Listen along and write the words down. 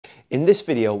In this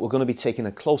video, we're going to be taking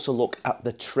a closer look at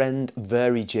the Trend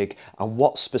VARIJIG and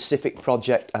what specific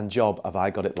project and job have I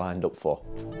got it lined up for.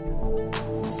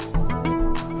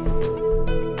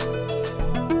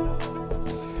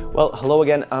 Well, hello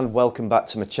again and welcome back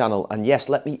to my channel. And yes,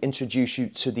 let me introduce you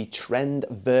to the Trend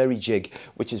VARIJIG,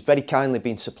 which has very kindly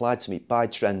been supplied to me by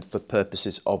Trend for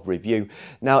purposes of review.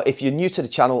 Now, if you're new to the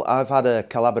channel, I've had a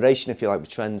collaboration, if you like, with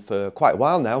Trend for quite a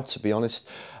while now, to be honest.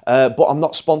 But I'm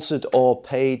not sponsored or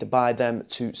paid by them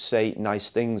to say nice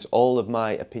things. All of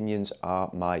my opinions are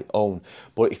my own.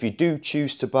 But if you do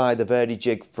choose to buy the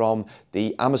VARIJIG from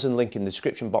the Amazon link in the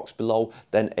description box below,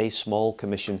 then a small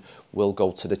commission will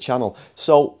go to the channel.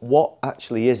 So what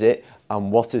actually is it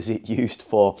and what is it used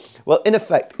for? Well, in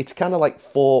effect, it's kind of like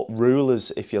four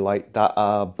rulers, if you like, that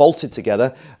are bolted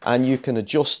together, and you can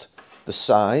adjust the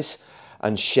size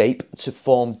and shape to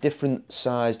form different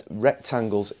sized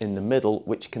rectangles in the middle,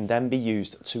 which can then be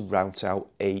used to route out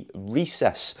a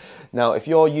recess. Now, if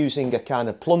you're using a kind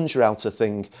of plunge router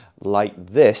thing like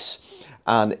this,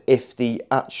 and if the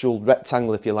actual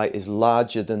rectangle, if you like, is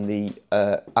larger than the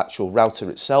actual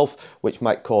router itself, which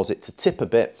might cause it to tip a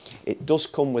bit, it does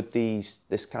come with this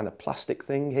kind of plastic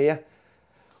thing here,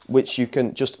 which you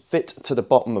can just fit to the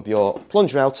bottom of your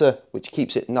plunge router, which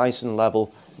keeps it nice and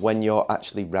level when you're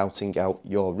actually routing out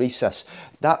your recess.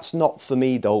 That's not for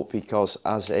me though, because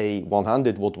as a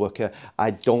one-handed woodworker,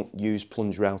 I don't use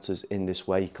plunge routers in this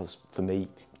way, because for me,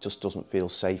 it just doesn't feel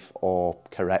safe or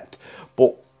correct.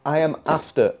 But I am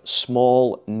after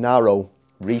small, narrow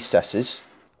recesses,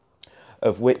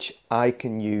 of which I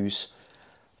can use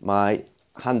my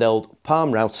handheld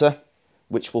palm router,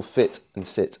 which will fit and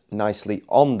sit nicely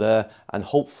on there and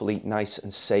hopefully nice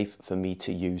and safe for me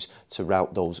to use to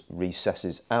route those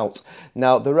recesses out.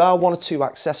 Now, there are one or two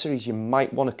accessories you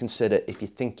might want to consider if you're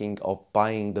thinking of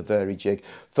buying the VARIJIG.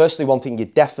 Firstly, one thing you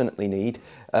definitely need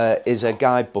is a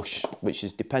guide bush, which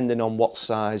is depending on what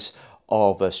size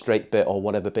of a straight bit or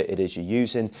whatever bit it is you're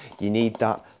using, you need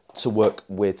that to work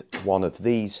with one of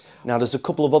these. Now, there's a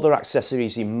couple of other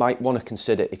accessories you might want to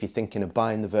consider if you're thinking of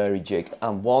buying the VARIJIG,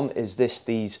 and one is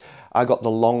I got the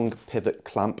long pivot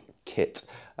clamp kit,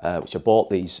 which I bought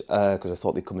these because I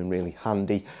thought they'd come in really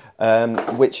handy,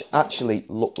 which actually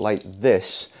look like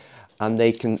this, and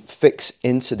they can fix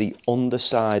into the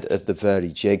underside of the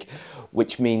VARIJIG,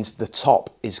 which means the top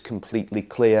is completely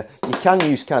clear. You can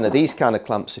use these kind of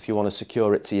clamps if you want to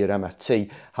secure it to your MFT.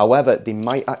 However, they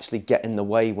might actually get in the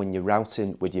way when you're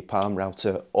routing with your palm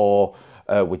router or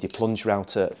with your plunge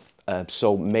router.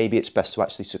 So maybe it's best to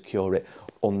actually secure it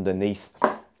underneath.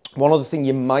 One other thing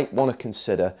you might want to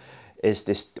consider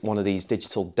is one of these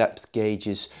digital depth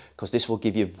gauges, because this will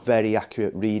give you very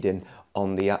accurate reading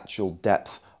on the actual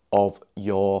depth of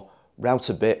your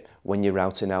router bit when you're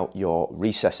routing out your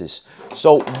recesses.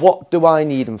 So what do I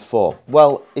need them for?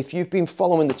 Well, if you've been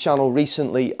following the channel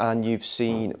recently and you've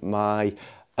seen my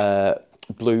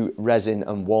blue resin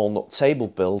and walnut table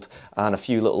build and a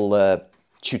few little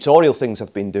tutorial things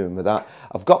I've been doing with that,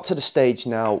 I've got to the stage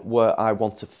now where I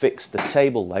want to fix the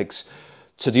table legs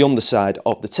to the underside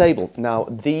of the table. Now,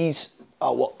 these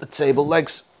are what the table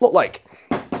legs look like.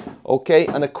 Okay,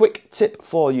 and a quick tip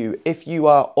for you: if you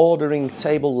are ordering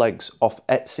table legs off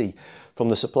Etsy from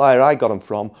the supplier I got them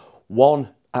from, one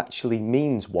actually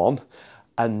means one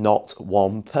and not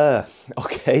one pair.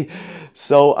 Okay,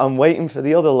 so I'm waiting for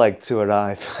the other leg to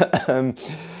arrive.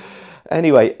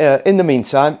 Anyway, in the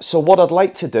meantime, so what I'd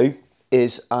like to do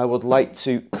is I would like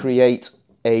to create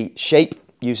a shape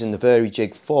using the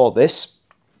VARIJIG for this,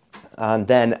 and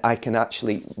then I can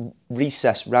actually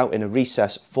route in a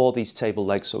recess for these table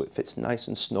legs so it fits nice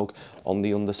and snug on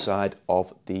the underside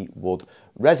of the wood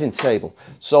resin table.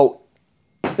 So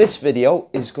this video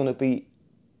is going to be,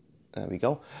 there we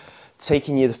go,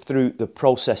 taking you through the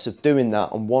process of doing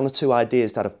that, and one or two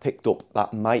ideas that I've picked up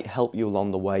that might help you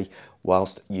along the way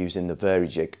whilst using the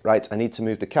VARIJIG. Right, I need to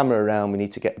move the camera around, we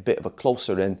need to get a bit of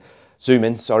a zoom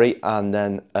in, sorry, and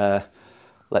then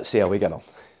let's see how we get on.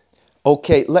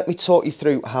 Okay, let me talk you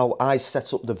through how I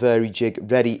set up the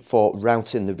VARIJIG ready for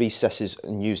routing the recesses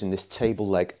and using this table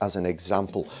leg as an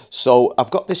example. So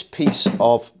I've got this piece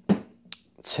of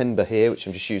timber here, which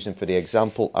I'm just using for the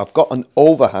example. I've got an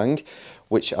overhang,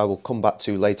 which I will come back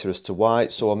to later as to why.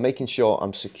 So I'm making sure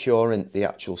I'm securing the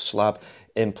actual slab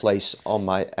in place on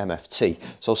my MFT.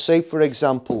 So say, for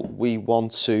example, we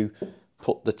want to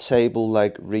put the table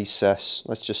leg recess,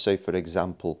 let's just say, for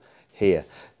example, here.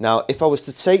 Now, if I was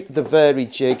to take the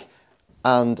VARIJIG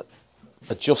and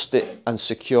adjust it and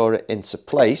secure it into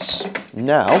place,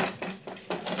 now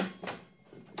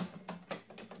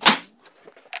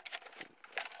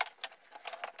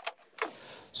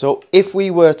So if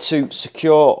we were to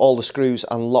secure all the screws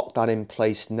and lock that in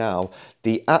place now,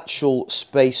 the actual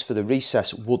space for the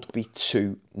recess would be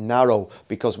too narrow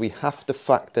because we have to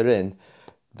factor in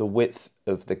the width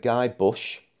of the guide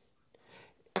bush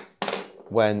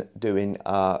when doing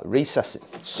our recessing.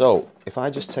 So if I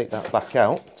just take that back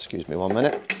out, excuse me 1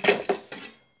 minute.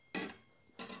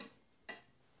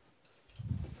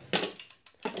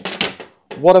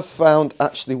 What I've found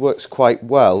actually works quite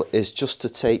well is just to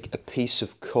take a piece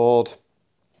of cord,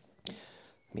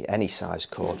 any size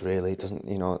cord really, it doesn't,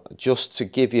 you know, just to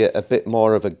give you a bit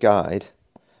more of a guide.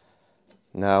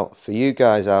 Now for you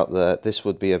guys out there, this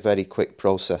would be a very quick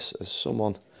process. As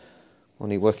someone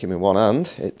only working with one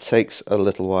hand, it takes a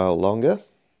little while longer.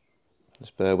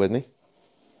 Just bear with me.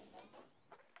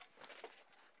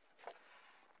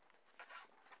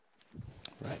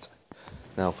 Right.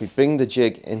 Now if we bring the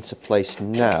jig into place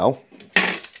now,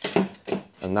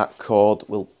 and that cord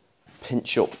will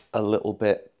pinch up a little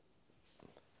bit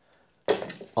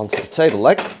onto the table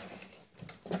leg,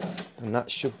 and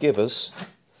that should give us,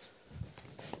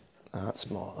 that's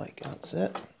more like, that's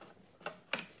it.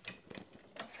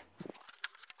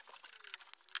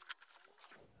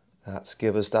 That's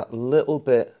give us that little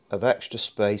bit of extra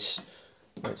space,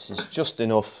 which is just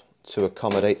enough to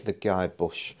accommodate the guide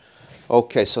bush.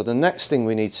 Okay, so the next thing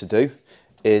we need to do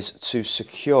is to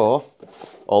secure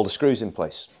all the screws in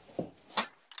place.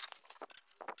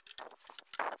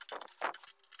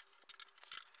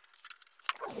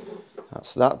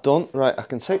 That's that done. Right, I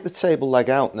can take the table leg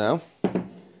out now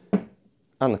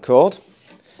and the cord.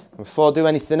 And before I do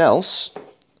anything else,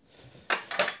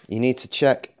 you need to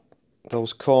check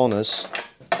those corners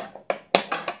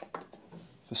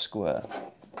for square.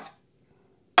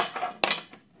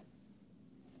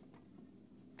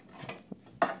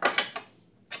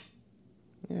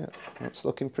 Yeah, that's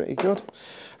looking pretty good.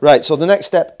 Right, so the next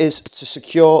step is to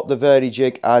secure the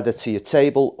VARIJIG either to your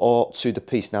table or to the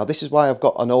piece. Now this is why I've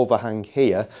got an overhang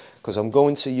here, because I'm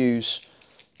going to use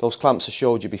those clamps I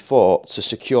showed you before to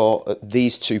secure at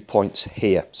these 2 points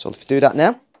here. So if you do that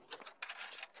now.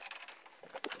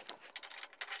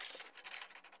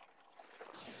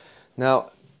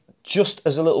 Now, just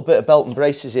as a little bit of belt and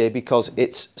braces here, because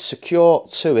it's secure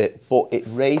to it, but it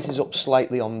raises up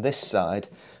slightly on this side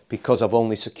because I've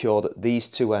only secured at these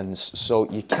two ends. So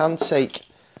you can take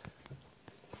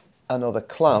another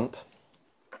clamp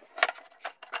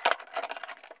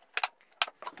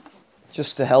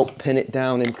just to help pin it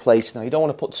down in place. Now you don't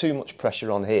want to put too much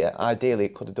pressure on here. Ideally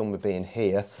it could have done with being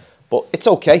here, but it's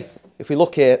okay. If we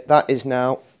look here, that is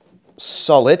now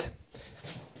solid.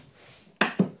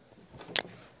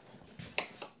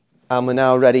 And we're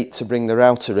now ready to bring the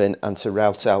router in and to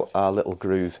route out our little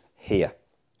groove here.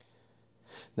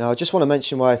 Now I just want to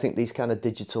mention why I think these kind of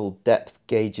digital depth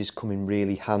gauges come in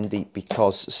really handy,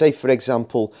 because say for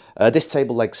example, this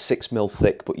table leg's 6mm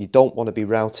thick, but you don't want to be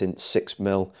routing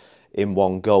 6mm in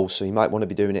one go, so you might want to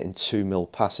be doing it in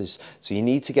 2mm passes. So you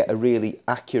need to get a really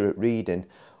accurate reading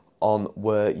on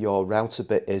where your router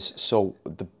bit is. So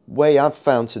the way I've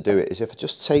found to do it is if I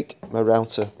just take my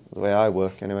router, the way I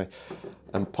work anyway,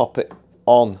 and pop it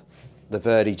on the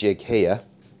VARIJIG here,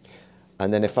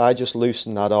 and then if I just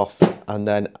loosen that off, and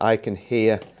then I can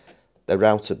hear the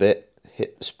router bit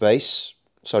hit the space,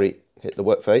 sorry, hit the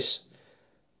workface,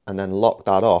 and then lock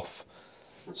that off.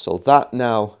 So that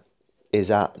now is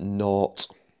at 0.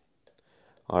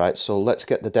 Alright, so let's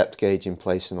get the depth gauge in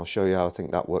place and I'll show you how I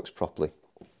think that works properly.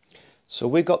 So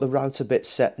we've got the router bit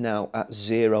set now at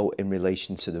 0 in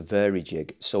relation to the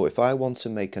VARIJIG. So if I want to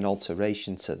make an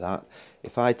alteration to that,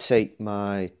 if I take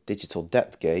my digital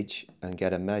depth gauge and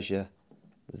get a measure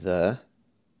there,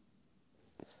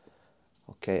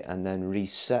 okay, and then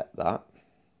reset that.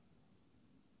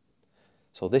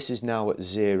 So this is now at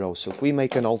 0. So if we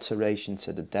make an alteration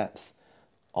to the depth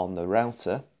on the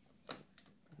router,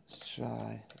 let's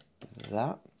try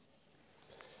that.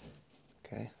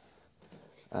 Okay.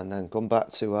 And then come back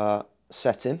to our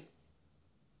setting.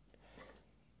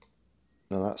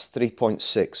 Now that's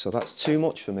 3.6, so that's too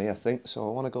much for me, I think, so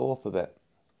I want to go up a bit.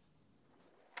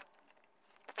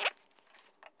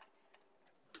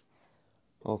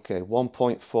 Okay,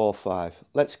 1.45.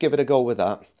 Let's give it a go with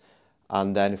that,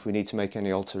 and then if we need to make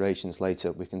any alterations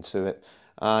later, we can do it.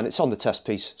 And it's on the test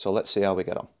piece, so let's see how we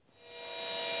get on.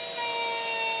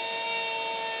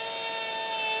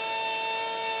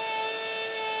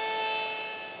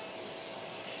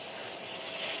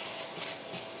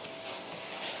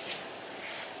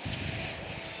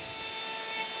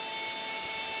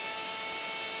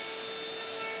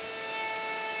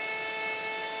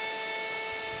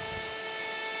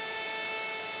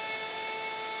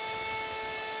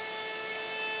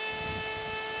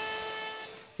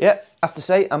 I have to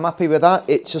say, I'm happy with that.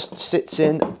 It just sits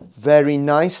in very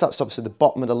nice. That's obviously the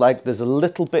bottom of the leg. There's a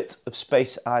little bit of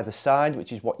space either side,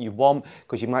 which is what you want,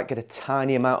 because you might get a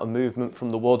tiny amount of movement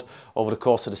from the wood over the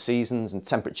course of the seasons and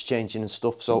temperature changing and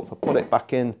stuff. So if I put it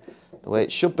back in the way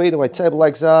it should be, the way table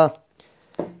legs are,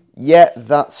 yeah,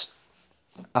 that's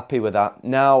happy with that.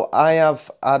 Now, I have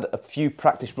had a few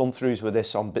practice run-throughs with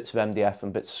this on bits of MDF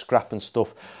and bits of scrap and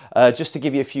stuff, just to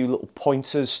give you a few little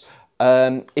pointers.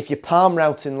 If you're palm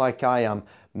routing like I am,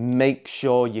 make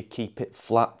sure you keep it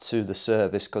flat to the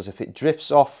surface, because if it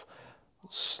drifts off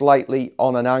slightly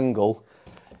on an angle,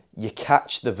 you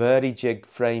catch the VARIJIG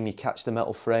frame, you catch the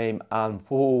metal frame, and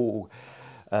whoa,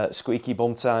 squeaky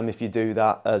bum time if you do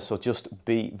that. So just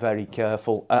be very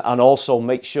careful, and also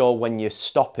make sure when you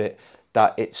stop it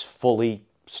that it's fully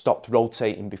stopped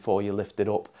rotating before you lift it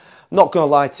up. I'm not going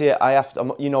to lie to you, I have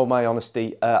to, you know my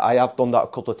honesty, I have done that a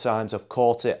couple of times. I've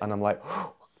caught it and I'm like,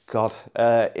 oh, God,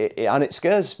 and it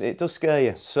scares, it does scare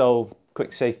you. So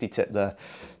quick safety tip there.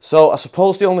 So I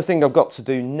suppose the only thing I've got to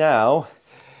do now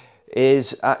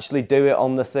is actually do it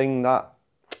on the thing that,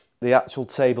 the actual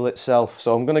table itself.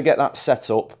 So I'm going to get that set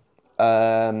up,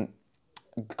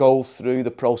 go through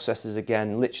the processes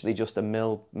again, literally just a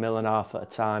mil and a half at a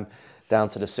time, down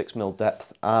to the 6mm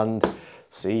depth, and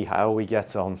see how we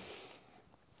get on.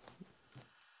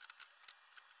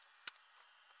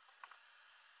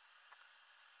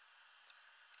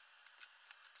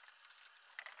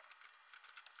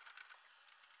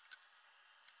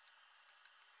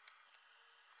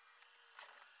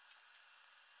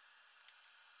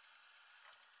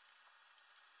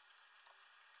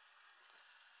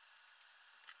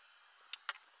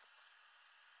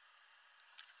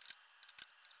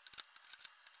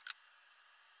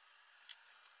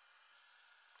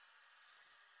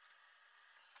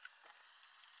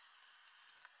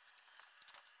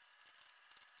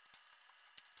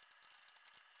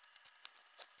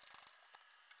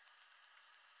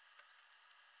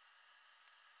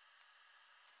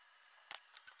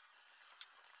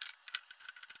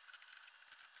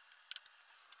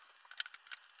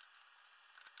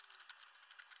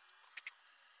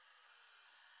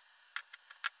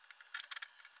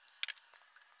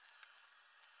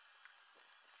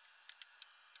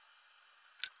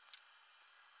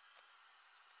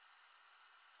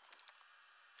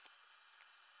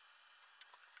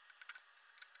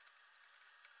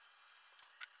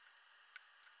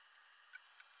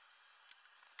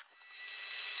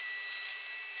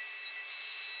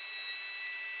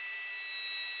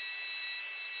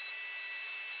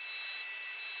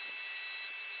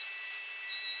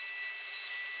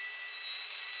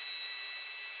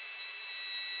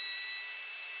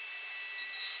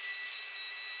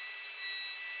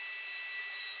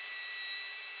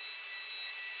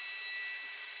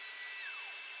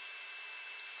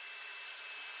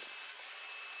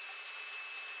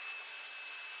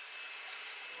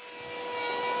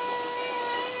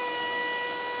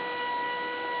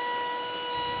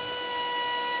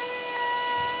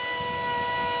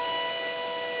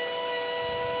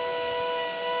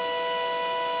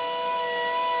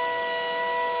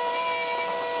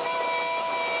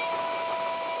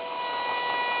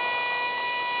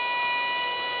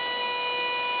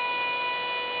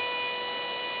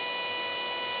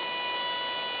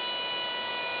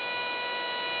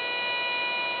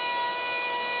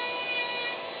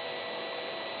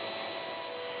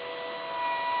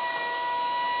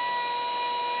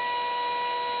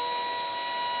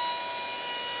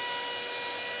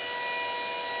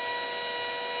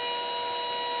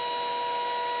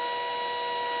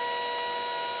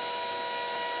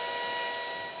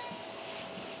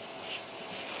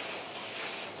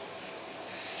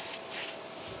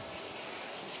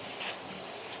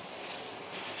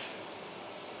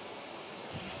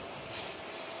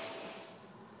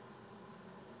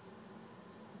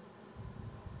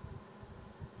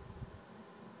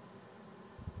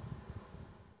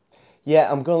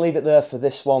 Yeah, I'm going to leave it there for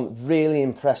this one. Really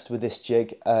impressed with this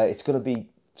jig. It's going to be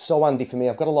so handy for me.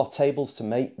 I've got a lot of tables to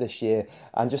make this year,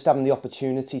 and just having the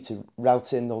opportunity to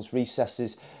route in those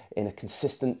recesses in a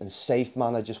consistent and safe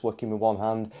manner, just working with one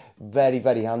hand, very,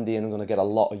 very handy, and I'm going to get a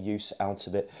lot of use out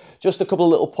of it. Just a couple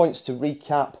of little points to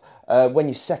recap. When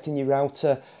you're setting your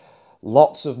router,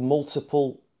 lots of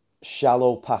multiple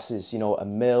shallow passes, you know, a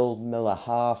mil and a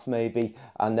half maybe,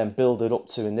 and then build it up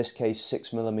to, in this case,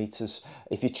 6mm.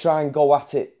 If you try and go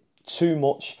at it too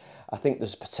much, I think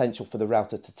there's potential for the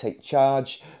router to take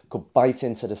charge, could bite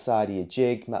into the side of your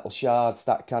jig, metal shards,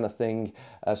 that kind of thing.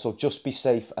 So just be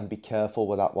safe and be careful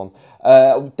with that one.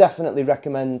 I would definitely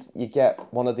recommend you get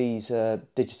one of these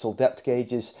digital depth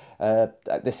gauges.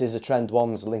 This is a Trend one.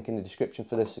 There's a link in the description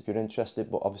for this if you're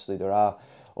interested, but obviously there are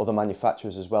other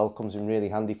manufacturers as well. Comes in really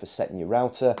handy for setting your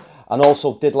router. And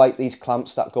also did like these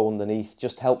clamps that go underneath.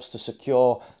 Just helps to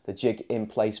secure the jig in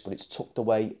place, but it's tucked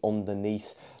away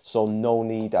underneath, so no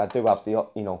need. I do have the,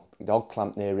 you know, the odd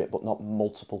clamp near it, but not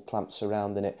multiple clamps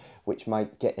surrounding it, which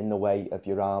might get in the way of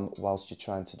your arm whilst you're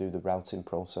trying to do the routing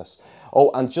process.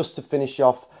 Oh, and just to finish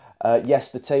off, yes,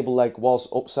 the table leg was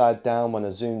upside down when I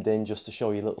zoomed in, just to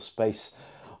show you a little space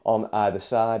on either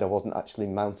side. I wasn't actually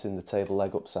mounting the table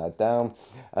leg upside down,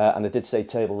 and I did say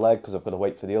table leg because I've got to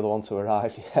wait for the other one to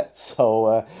arrive yet.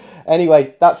 So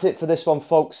anyway, that's it for this one,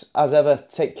 folks. As ever,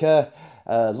 take care,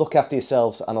 look after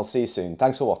yourselves, and I'll see you soon.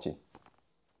 Thanks for watching.